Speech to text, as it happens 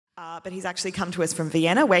but he's actually come to us from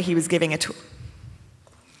Vienna, where he was giving a tour.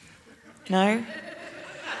 No?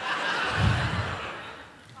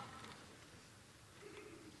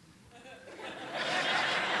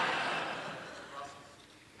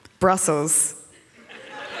 Brussels.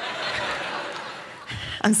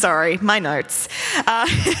 I'm sorry, my notes.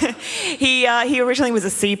 He originally was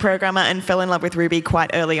a C programmer and fell in love with Ruby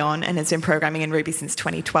quite early on and has been programming in Ruby since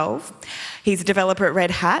 2012. He's a developer at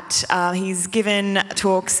Red Hat. He's given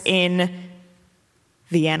talks in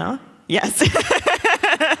Vienna. Yes.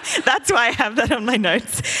 That's why I have that on my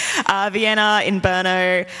notes. Vienna, in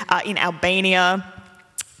Brno, in Albania.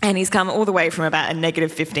 And he's come all the way from about a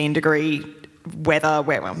negative 15-degree weather,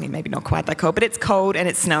 where, well, maybe not quite that cold, but it's cold and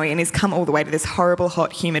it's snowy, and he's come all the way to this horrible,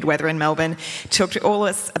 hot, humid weather in Melbourne to talk to all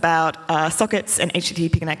of us about sockets and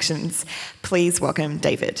HTTP connections. Please welcome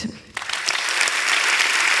David.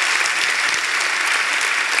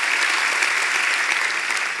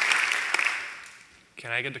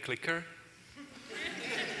 Can I get the clicker?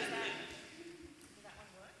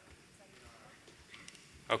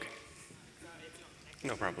 Okay.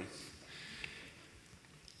 No problem.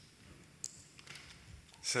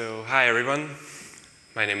 So, hi everyone.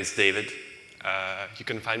 My name is David. You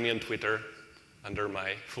can find me on Twitter under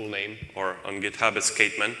my full name, or on GitHub as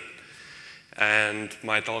Cateman. And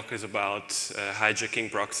my talk is about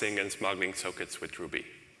hijacking, proxying, and smuggling sockets with Ruby.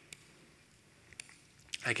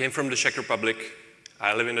 I came from the Czech Republic.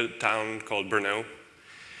 I live in a town called Brno,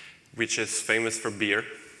 which is famous for beer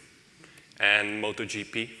and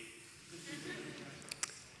MotoGP.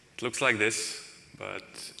 It looks like this,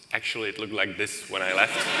 but actually it looked like this when I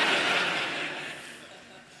left.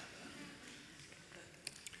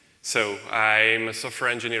 So I'm a software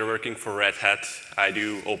engineer working for Red Hat. I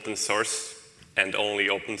do open source and only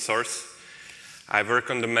open source. I work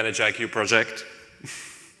on the ManageIQ project.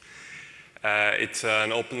 It's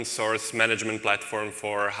an open source management platform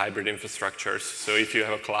for hybrid infrastructures. So if you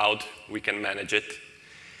have a cloud, we can manage it.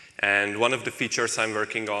 And one of the features I'm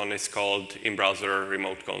working on is called in-browser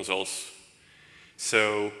remote consoles.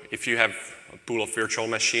 So if you have a pool of virtual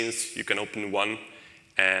machines, you can open one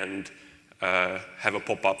and have a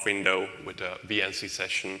pop-up window with a VNC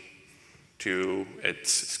session to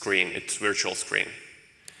its screen, its virtual screen.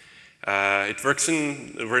 It works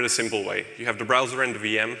in a really simple way. You have the browser and the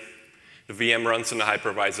VM. The VM runs on a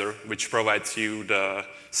hypervisor, which provides you the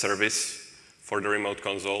service for the remote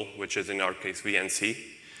console, which is in our case VNC.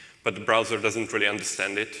 But the browser doesn't really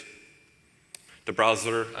understand it. The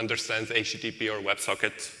browser understands HTTP or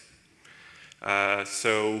WebSocket.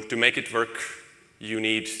 So to make it work, you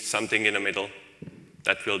need something in the middle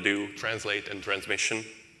that will do translate and transmission.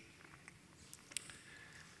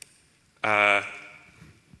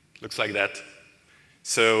 Looks like that.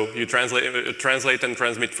 So you translate and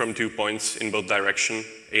transmit from 2 points in both directions,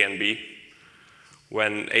 A and B.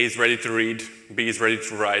 When A is ready to read, B is ready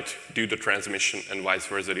to write, do the transmission, and vice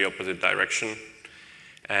versa, the opposite direction.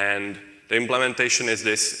 And the implementation is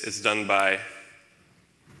this. It's done by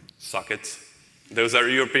sockets. Those are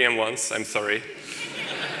European ones, I'm sorry.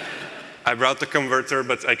 I brought the converter,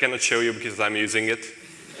 but I cannot show you because I'm using it.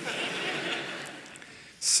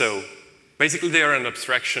 So basically, they are an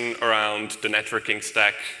abstraction around the networking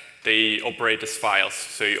stack. They operate as files.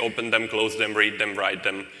 So you open them, close them, read them, write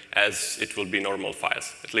them, as it will be normal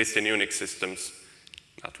files, at least in Unix systems,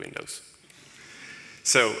 not Windows.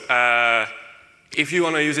 So if you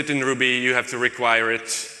want to use it in Ruby, you have to require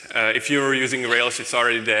it. If you're using Rails, it's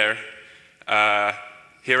already there.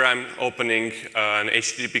 Here I'm opening an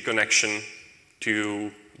HTTP connection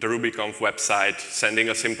to the rubyconf website, sending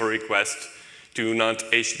a simple request to not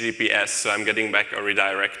HTTPS, so I'm getting back a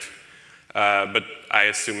redirect. But I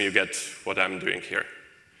assume you get what I'm doing here.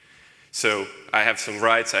 So I have some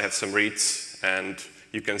writes, I have some reads, and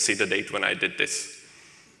you can see the date when I did this.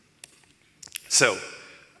 So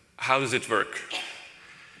how does it work?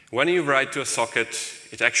 When you write to a socket,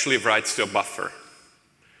 it actually writes to a buffer,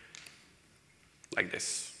 like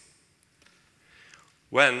this.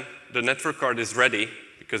 When the network card is ready,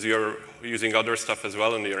 because you're using other stuff as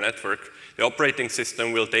well on your network, the operating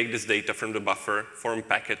system will take this data from the buffer, form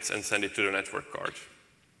packets, and send it to the network card.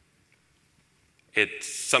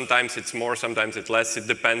 Sometimes it's more, sometimes it's less. It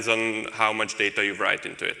depends on how much data you write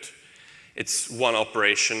into it. It's one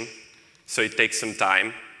operation, so it takes some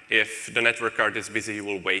time. If the network card is busy, you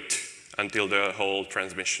will wait until the whole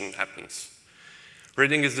transmission happens.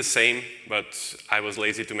 Reading is the same, but I was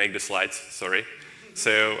lazy to make the slides, sorry.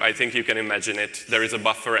 So I think you can imagine it. There is a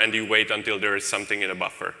buffer, and you wait until there is something in a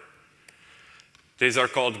buffer. These are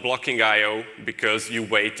called blocking I/O because you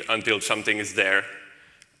wait until something is there.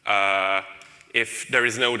 if there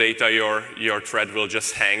is no data, your thread will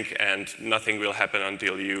just hang and nothing will happen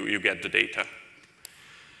until you get the data.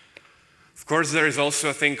 Of course, there is also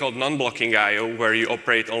a thing called non-blocking I/O where you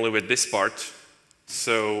operate only with this part.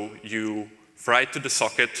 So you write to the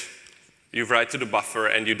socket, you write to the buffer,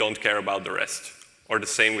 and you don't care about the rest. Or the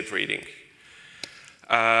same with reading.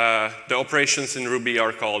 The operations in Ruby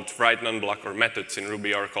are called write non-block, or methods in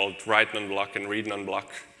Ruby are called write non-block and read non-block.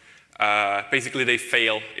 Basically, they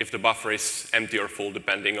fail if the buffer is empty or full,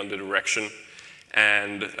 depending on the direction,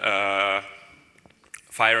 and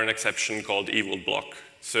fire an exception called evil block.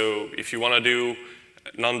 So if you want to do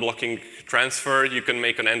non-blocking transfer, you can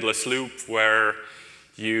make an endless loop where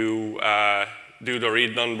you do the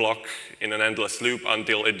read non-block in an endless loop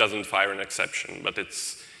until it doesn't fire an exception, but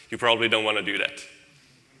you probably don't want to do that.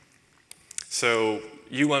 So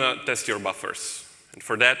you want to test your buffers, and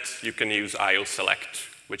for that you can use IO select,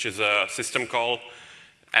 which is a system call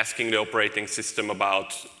asking the operating system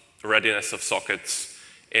about the readiness of sockets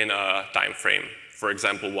in a time frame, for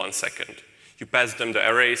example, 1 second. You pass them the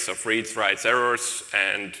arrays of reads, writes, errors,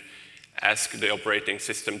 and ask the operating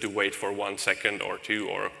system to wait for 1 second or 2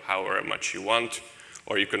 or however much you want,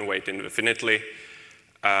 or you can wait infinitely.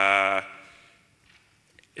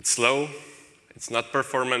 It's slow, it's not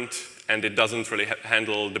performant, and it doesn't really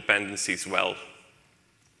handle dependencies well.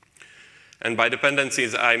 And by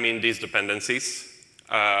dependencies, I mean these dependencies.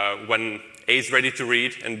 When A is ready to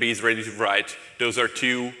read and B is ready to write, those are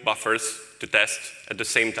 2 buffers to test at the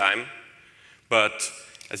same time. But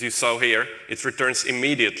as you saw here, it returns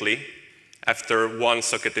immediately after 1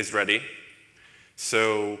 socket is ready.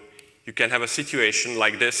 So you can have a situation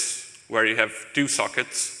like this, where you have 2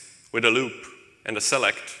 sockets with a loop and a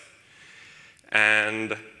select.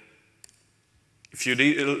 And if you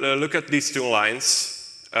look at these 2 lines,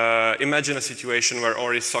 imagine a situation where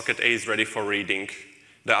already socket A is ready for reading.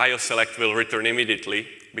 The IO select will return immediately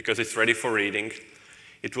because it's ready for reading.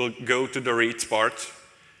 It will go to the reads part,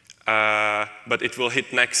 but it will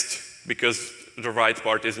hit next because the write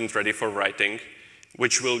part isn't ready for writing,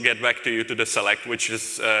 which will get back to you to the select, which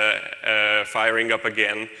is firing up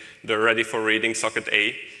again the ready for reading socket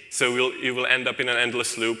A. So you will end up in an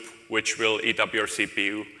endless loop, which will eat up your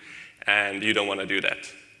CPU, and you don't want to do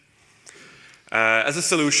that. As a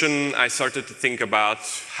solution, I started to think about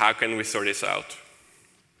how can we sort this out.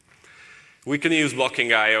 We can use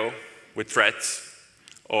blocking I/O with threads,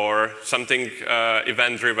 or something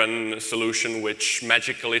event-driven solution which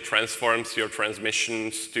magically transforms your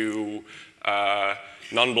transmissions to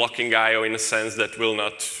non-blocking I/O in a sense that will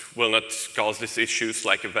not cause these issues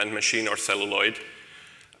like event machine or celluloid.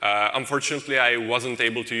 Unfortunately, I wasn't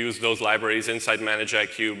able to use those libraries inside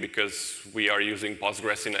ManageIQ because we are using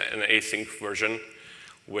Postgres in an async version,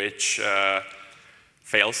 which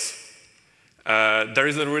fails. There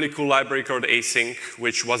is a really cool library called async,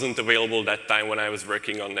 which wasn't available that time when I was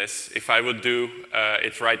working on this. If I would do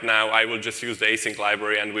it right now, I will just use the async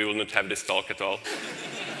library and we will not have this talk at all.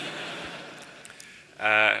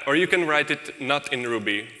 Or you can write it not in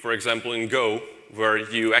Ruby, for example in Go, where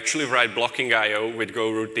you actually write blocking I/O with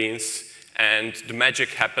Go routines, and the magic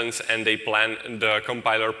happens and the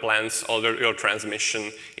compiler plans all your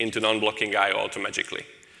transmission into non-blocking I/O automatically.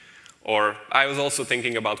 Or I was also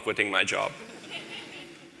thinking about quitting my job.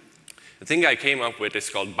 The thing I came up with is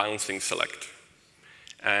called bouncing select.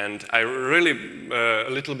 And I really a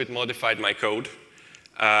little bit modified my code.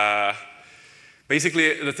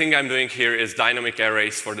 Basically, the thing I'm doing here is dynamic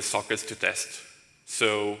arrays for the sockets to test.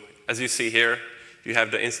 So as you see here, you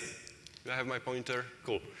have the do I have my pointer?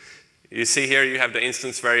 Cool. You see here you have the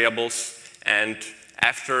instance variables, and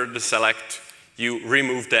after the select, you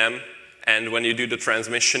remove them, and when you do the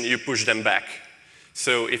transmission, you push them back.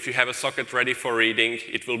 So if you have a socket ready for reading,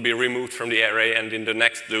 it will be removed from the array, and in the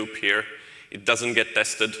next loop here, it doesn't get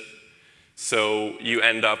tested. So you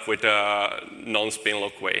end up with a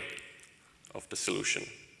non-spin-lock way of the solution.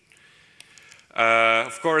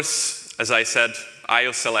 Of course, as I said,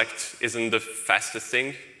 IO select isn't the fastest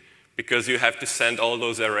thing, because you have to send all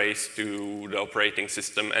those arrays to the operating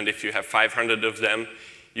system, and if you have 500 of them,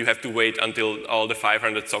 you have to wait until all the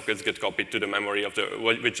 500 sockets get copied to the memory of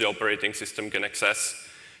which the operating system can access.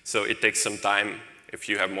 So it takes some time. If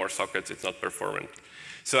you have more sockets, it's not performant.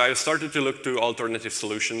 So I started to look to alternative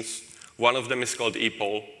solutions. One of them is called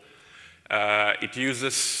epoll. It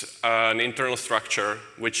uses an internal structure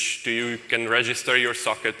which you can register your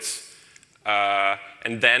sockets,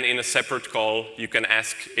 and then in a separate call, you can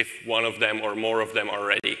ask if one of them or more of them are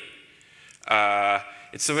ready.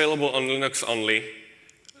 It's available on Linux only.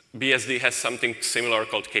 BSD has something similar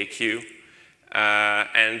called KQ,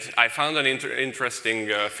 and I found an interesting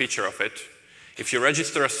feature of it. If you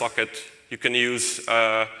register a socket, you can use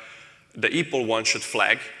the EPOL one-shot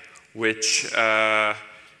flag, which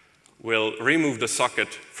will remove the socket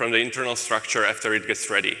from the internal structure after it gets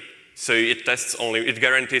ready. So it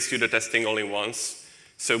guarantees you the testing only once.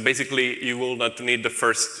 So basically, you will not need the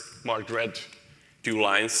first marked red 2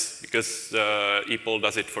 lines, because the EPOL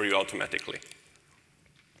does it for you automatically.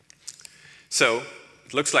 So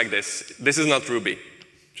it looks like this. This is not Ruby,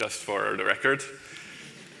 just for the record.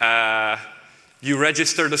 You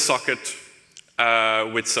register the socket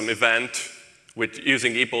with some event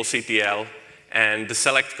using EPOL CTL, and the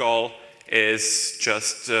select call is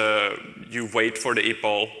just you wait for the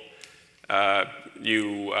EPOL,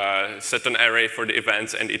 you set an array for the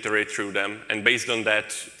events and iterate through them, and based on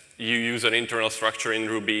that, you use an internal structure in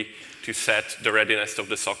Ruby to set the readiness of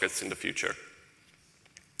the sockets in the future.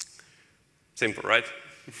 Simple, right?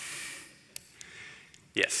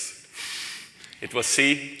 Yes. It was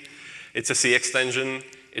C. It's a C extension.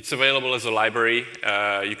 It's available as a library.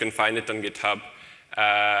 You can find it on GitHub.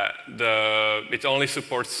 It only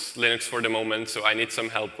supports Linux for the moment, so I need some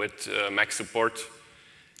help with Mac support.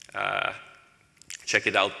 Check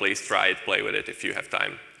it out, please. Try it, play with it if you have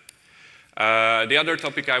time. The other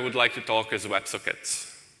topic I would like to talk is WebSockets.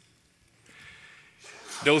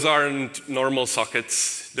 Those aren't normal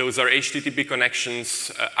sockets. Those are HTTP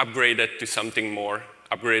connections upgraded to something more,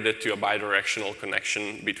 upgraded to a bidirectional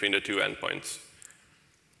connection between the 2 endpoints.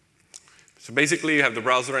 So basically, you have the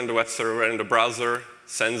browser and the web server, and the browser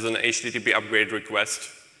sends an HTTP upgrade request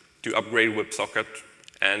to upgrade WebSocket,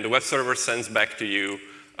 and the web server sends back to you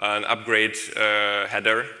an upgrade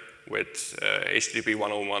header with HTTP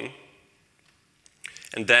 101.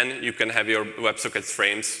 And then you can have your WebSockets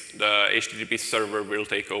frames. The HTTP server will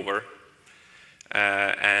take over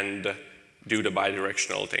and do the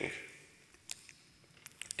bidirectional thing.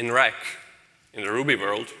 In Rack, in the Ruby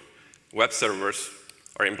world, web servers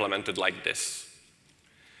are implemented like this.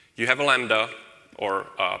 You have a Lambda or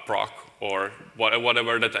a proc or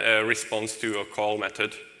whatever that responds to a call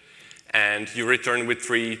method, and you return with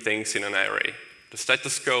 3 things in an array: the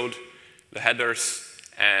status code, the headers,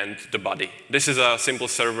 and the body. This is a simple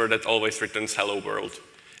server that always returns hello world,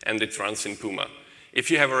 and it runs in Puma.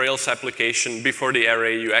 If you have a Rails application, before the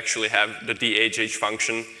array, you actually have the DHH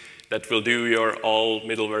function that will do your all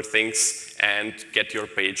middleware things and get your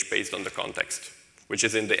page based on the context, which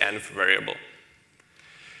is in the env variable.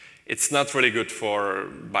 It's not really good for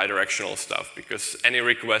bidirectional stuff, because any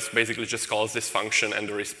request basically just calls this function, and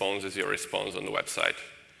the response is your response on the website.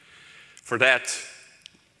 For that,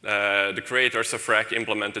 the creators of Rack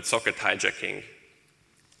implemented socket hijacking.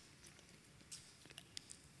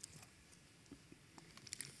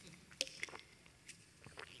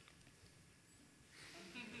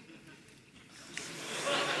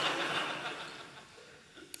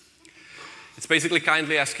 It's basically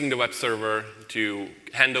kindly asking the web server to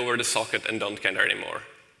hand over the socket and don't care anymore.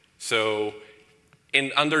 So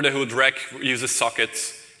under the hood, Rack uses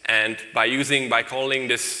sockets, and by calling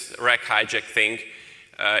this Rack hijack thing,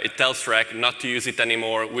 it tells Rack not to use it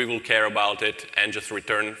anymore, we will care about it, and just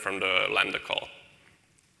return from the Lambda call.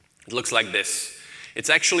 It looks like this.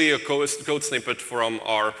 It's actually a code snippet from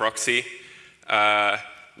our proxy.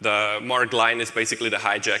 The marked line is basically the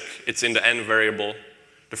hijack. It's in the env variable.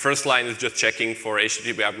 The first line is just checking for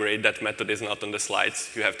HTTP upgrade. That method is not on the slides.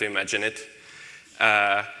 You have to imagine it.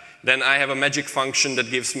 Then I have a magic function that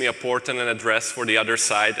gives me a port and an address for the other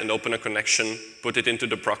side, and open a connection, put it into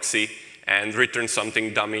the proxy, and return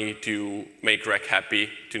something dummy to make Rack happy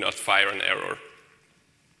to not fire an error.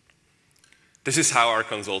 This is how our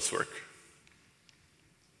consoles work.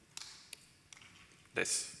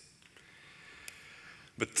 This.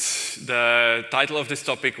 But the title of this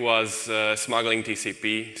topic was smuggling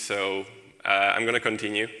TCP, so I'm going to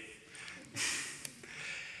continue.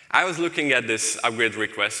 I was looking at this upgrade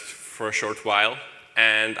request for a short while,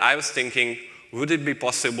 and I was thinking, would it be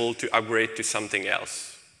possible to upgrade to something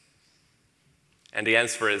else? And the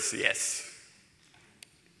answer is yes.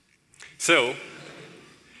 So,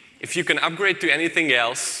 if you can upgrade to anything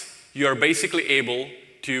else, you are basically able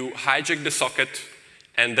to hijack the socket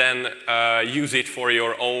and then use it for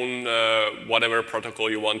your own whatever protocol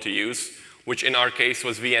you want to use, which in our case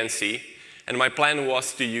was VNC. And my plan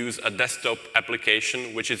was to use a desktop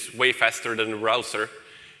application, which is way faster than the browser,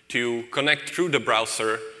 to connect through the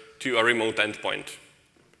browser to a remote endpoint,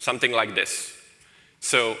 something like this.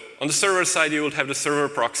 So on the server side, you will have the server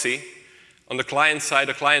proxy. On the client side,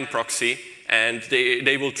 a client proxy, and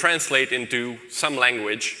they will translate into some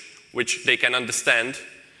language which they can understand.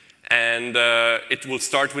 And it will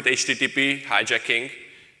start with HTTP hijacking,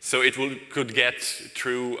 so it could get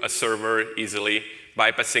through a server easily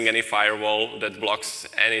bypassing any firewall that blocks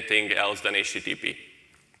anything else than HTTP.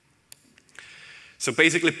 So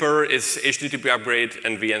basically, PER is HTTP upgrade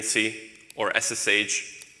and VNC, or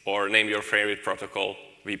SSH, or name your favorite protocol,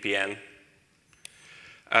 VPN.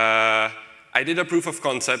 I did a proof of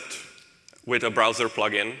concept with a browser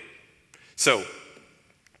plugin. So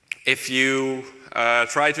if you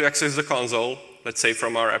try to access the console, let's say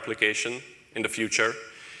from our application in the future,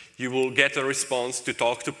 you will get a response to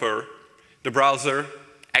talk to PER. The browser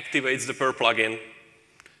activates the PER plugin.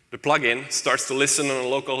 The plugin starts to listen on a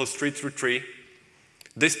localhost 333,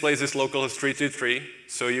 displays this localhost 333,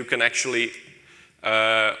 so you can actually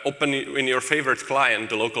open in your favorite client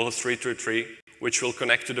the localhost 333, which will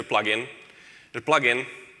connect to the plugin. The plugin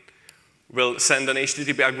will send an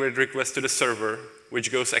HTTP upgrade request to the server,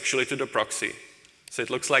 which goes actually to the proxy. So it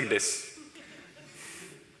looks like this.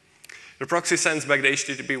 The proxy sends back the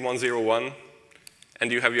HTTP 101,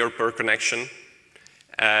 and you have your PER connection.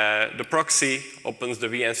 The proxy opens the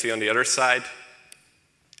VNC on the other side,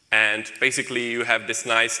 and basically you have this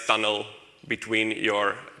nice tunnel between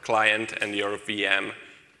your client and your VM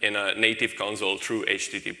in a native console through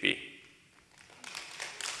HTTP.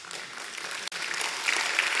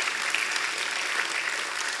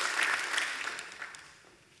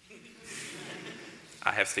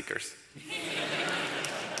 I have stickers.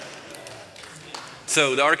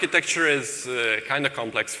 So the architecture is kind of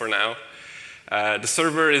complex for now. The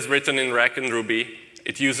server is written in Rack and Ruby.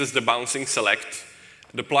 It uses the bouncing select.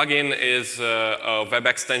 The plugin is a web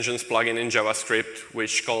extensions plugin in JavaScript,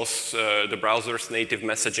 which calls the browser's native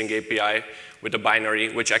messaging API with a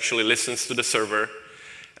binary, which actually listens to the server.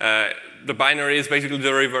 The binary is basically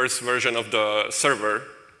the reverse version of the server,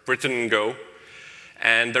 written in Go.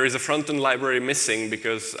 And there is a front-end library missing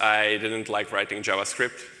because I didn't like writing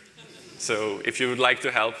JavaScript. So if you would like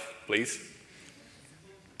to help, please.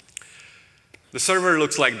 The server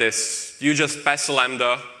looks like this. You just pass a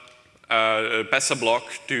lambda, pass a block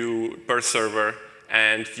to PER server,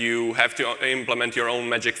 and you have to implement your own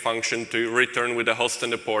magic function to return with the host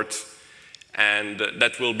and the port, and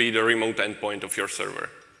that will be the remote endpoint of your server.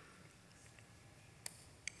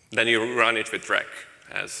 Then you run it with Rack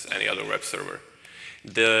as any other web server.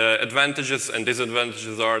 The advantages and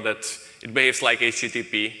disadvantages are that it behaves like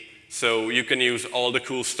HTTP, so you can use all the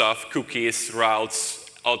cool stuff, cookies, routes,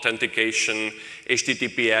 authentication,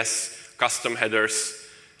 HTTPS, custom headers.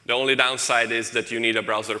 The only downside is that you need a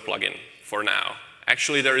browser plugin for now.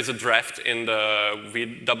 Actually, there is a draft in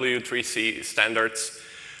the W3C standards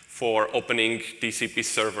for opening TCP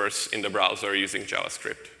servers in the browser using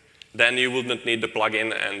JavaScript. Then you wouldn't need the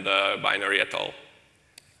plugin and the binary at all.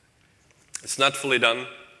 It's not fully done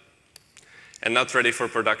and not ready for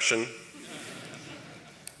production,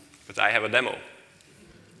 but I have a demo,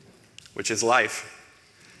 which is live.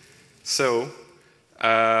 So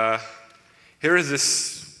here is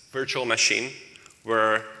this virtual machine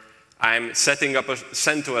where I'm setting up a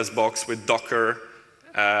CentOS box with Docker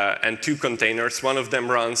and 2 containers. One of them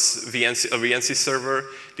runs a VNC server.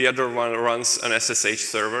 The other one runs an SSH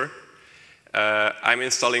server. I'm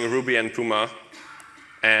installing Ruby and Puma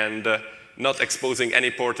and not exposing any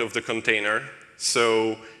port of the container.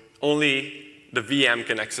 So only the VM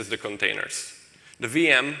can access the containers. The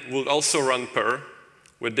VM will also run PER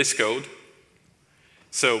with this code.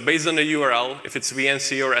 So based on the URL, if it's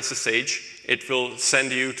VNC or SSH, it will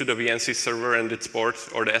send you to the VNC server and its port,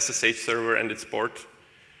 or the SSH server and its port.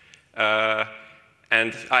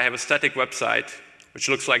 And I have a static website, which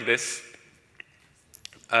looks like this.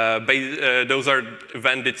 Those are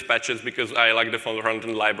event dispatches because I like the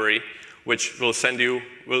front-end library, which will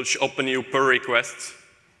open you PER requests,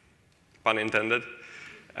 pun intended,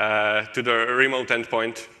 to the remote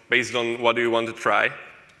endpoint based on what you want to try.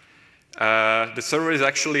 The server is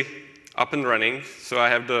actually up and running, so I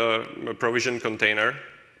have the provision container.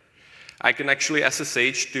 I can actually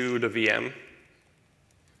SSH to the VM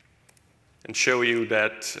and show you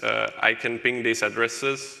that I can ping these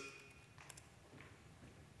addresses.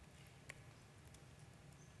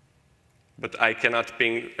 But I cannot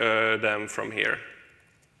ping them from here.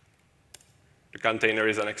 The container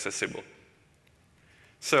is inaccessible.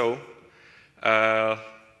 So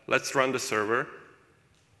let's run the server.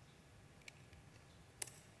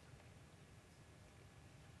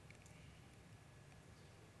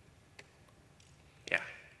 Yeah,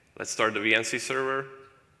 let's start the VNC server.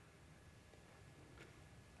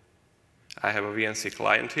 I have a VNC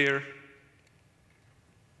client here.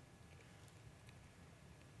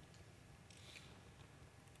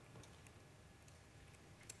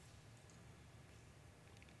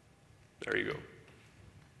 There you go.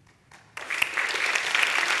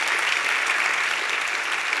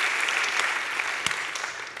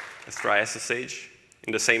 Let's try SSH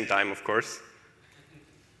in the same time, of course.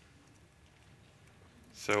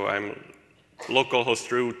 So I'm localhost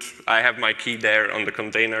root. I have my key there on the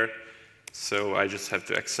container. So I just have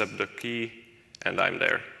to accept the key, and I'm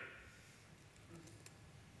there.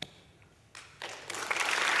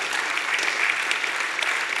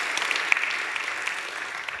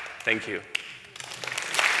 Thank you.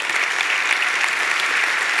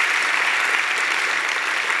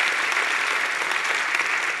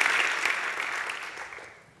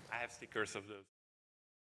 I have stickers of those.